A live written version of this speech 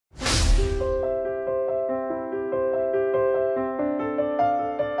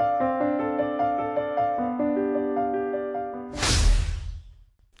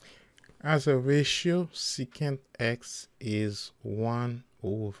As a ratio, secant x is 1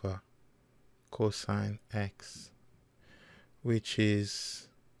 over cosine x, which is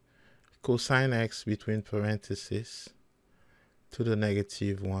cosine x between parentheses to the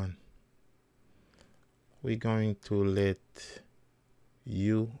 -1. We're going to let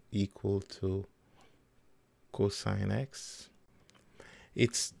u equal to cosine x.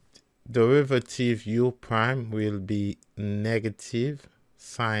 Its derivative u prime will be negative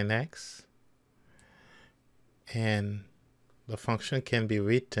sine x, and the function can be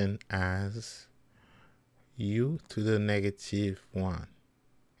written as u to the -1.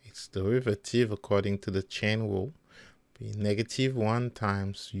 Its derivative, according to the chain rule, be -1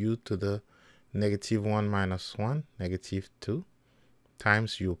 times u to the -1 minus 1, -2,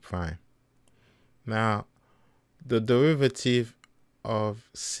 times u prime. Now, the derivative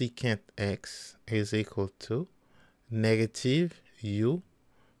of secant x is equal to negative u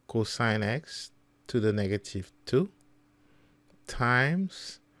cosine x to the -2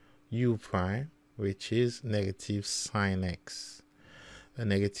 times u prime, which is negative sine x. A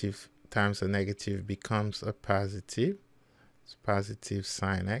negative times a negative becomes a positive. It's positive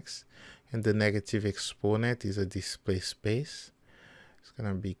sine x. And the negative exponent is a displaced space. It's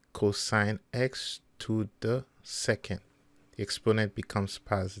going to be cosine x to the second. The exponent becomes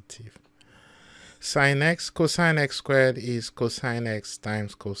positive. Sine x, cosine x squared is cosine x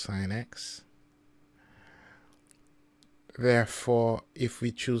times cosine x. Therefore, if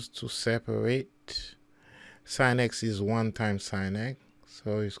we choose to separate, sine x is 1 times sine x.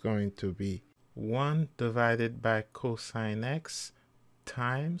 So it's going to be 1 divided by cosine x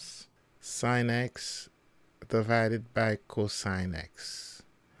times sine x divided by cosine x.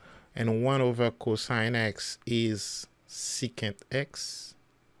 And 1 over cosine x is secant x.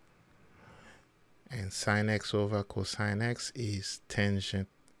 And sine x over cosine x is tangent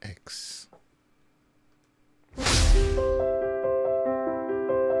x.